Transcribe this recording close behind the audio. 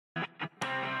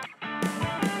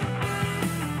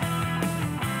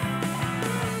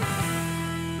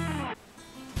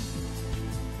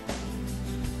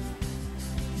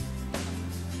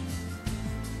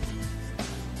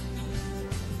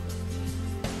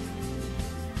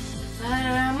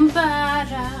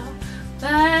ba-dum,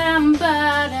 ba-dum,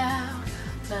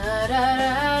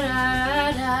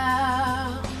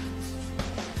 ba-da-da-da-da-da.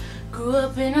 Grew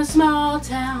up in a small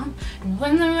town, and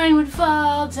when the rain would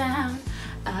fall down,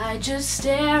 I'd just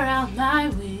stare out my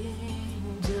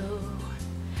window,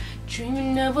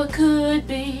 dreaming of what could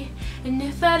be. And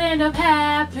if I'd end up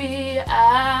happy,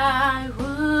 I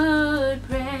would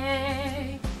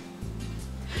pray.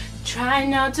 Try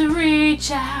not to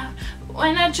reach out, but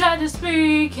when I tried to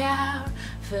speak out,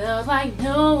 felt like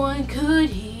no one could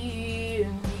hear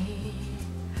me.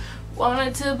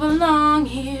 Wanted to belong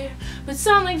here, but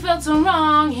something felt so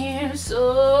wrong here,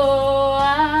 so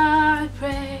I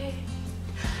prayed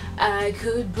I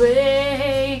could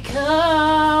break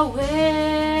away.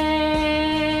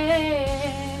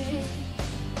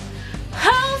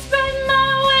 I'll spread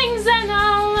my wings and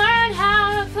I'll learn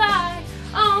how to fly.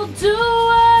 I'll do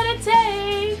what it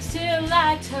takes till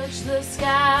I touch the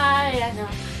sky. And I'll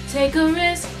take a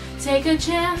risk, take a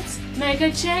chance, make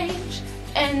a change,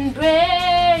 and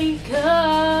break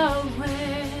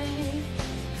away.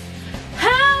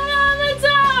 Out of the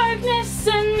darkness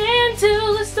and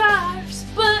into the stars,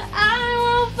 but I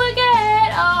won't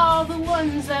forget all the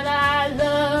ones that I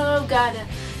love. Gotta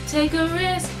take a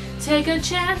risk, take a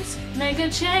chance, make a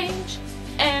change,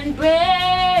 and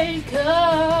break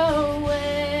away.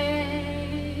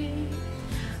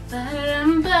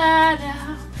 Ba-dum,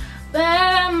 ba-dum,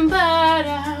 ba-dum,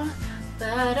 ba-dum,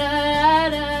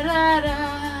 ba-da-da-da-da.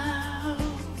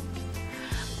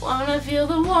 Wanna feel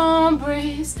the warm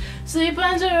breeze, sleep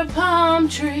under a palm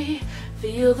tree,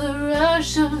 feel the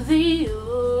rush of the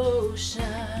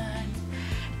ocean.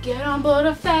 Get on board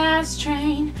a fast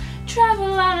train,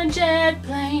 travel on a jet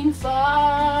plane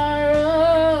far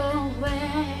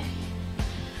away,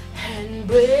 and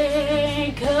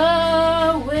break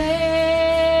away.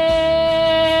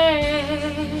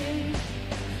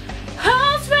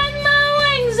 I'll spread my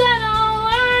wings and I'll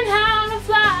learn how to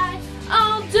fly.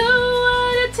 I'll do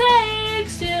what it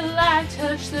takes till I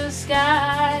touch the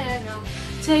sky. And I'll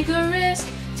take a risk,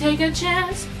 take a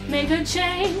chance, make a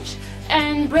change,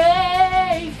 and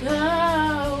break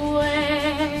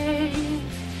away.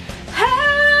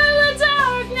 Out of the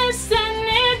darkness and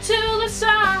into the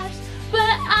stars, but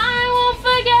I won't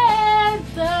forget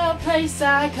the place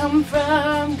I come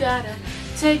from. Gotta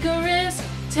take a risk,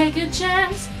 take a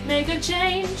chance, make a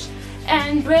change,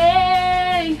 and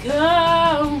break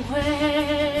away.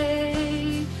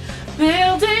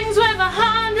 Buildings with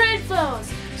 100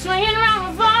 floors, swinging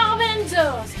around revolving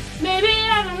doors. Maybe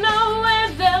I don't know where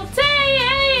they'll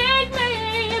take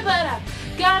me, but I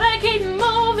gotta keep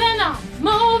moving on,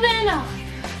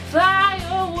 fly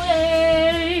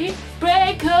away,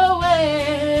 break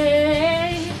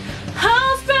away.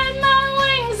 I'll spread my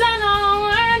wings and I'll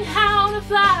learn how to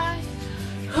fly.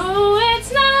 Oh,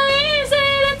 it's not easy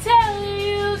to tell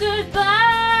you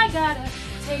goodbye. Gotta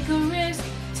take a risk,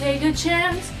 take a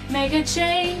chance, make a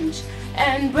change,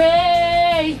 and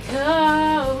break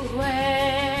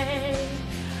away.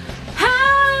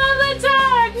 Out of the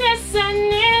darkness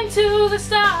and into the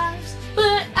stars,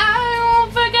 but I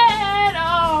won't forget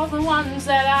all the ones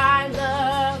that I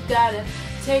love. Gotta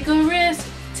take a risk,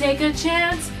 take a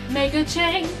chance, make a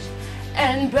change,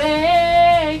 and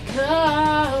break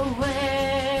away.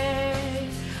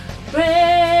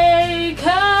 Break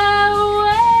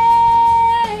away.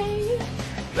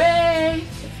 Break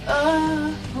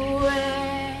away.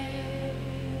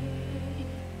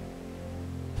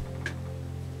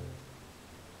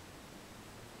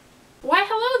 Why,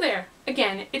 hello there!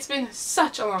 Again, it's been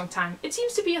such a long time. It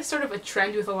seems to be a sort of a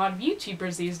trend with a lot of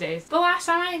YouTubers these days. The last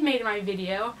time I made my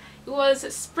video was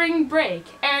spring break,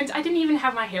 and I didn't even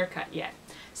have my hair cut yet.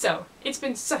 So, it's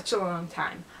been such a long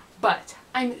time. But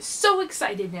I'm so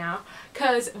excited now,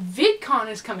 because Vidcon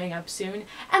is coming up soon,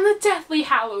 and the Deathly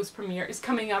Hallows premiere is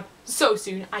coming up so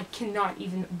soon, I cannot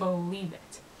even believe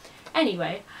it.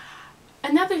 Anyway,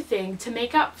 another thing to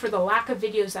make up for the lack of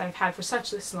videos that I've had for such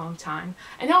this long time,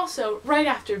 and also right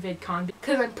after VidCon,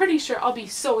 because I'm pretty sure I'll be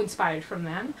so inspired from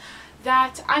them,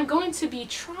 that I'm going to be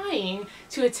trying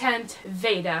to attend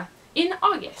VEDA in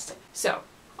August. So,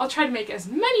 I'll try to make as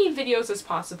many videos as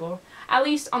possible, at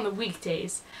least on the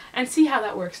weekdays, and see how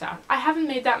that works out. I haven't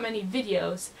made that many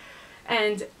videos,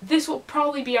 and this will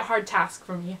probably be a hard task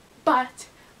for me, but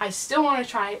I still want to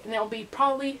try it, and it'll be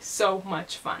probably so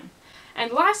much fun.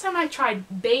 And last time I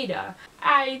tried beta,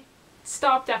 I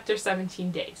stopped after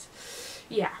 17 days.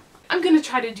 Yeah, I'm gonna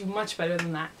try to do much better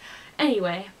than that.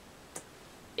 Anyway,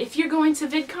 if you're going to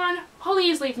VidCon,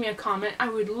 please leave me a comment. I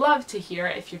would love to hear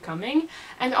if you're coming.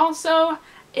 And also,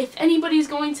 if anybody's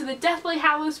going to the Deathly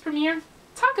Hallows premiere,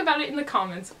 talk about it in the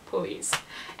comments, please.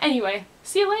 Anyway,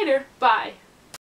 see you later. Bye.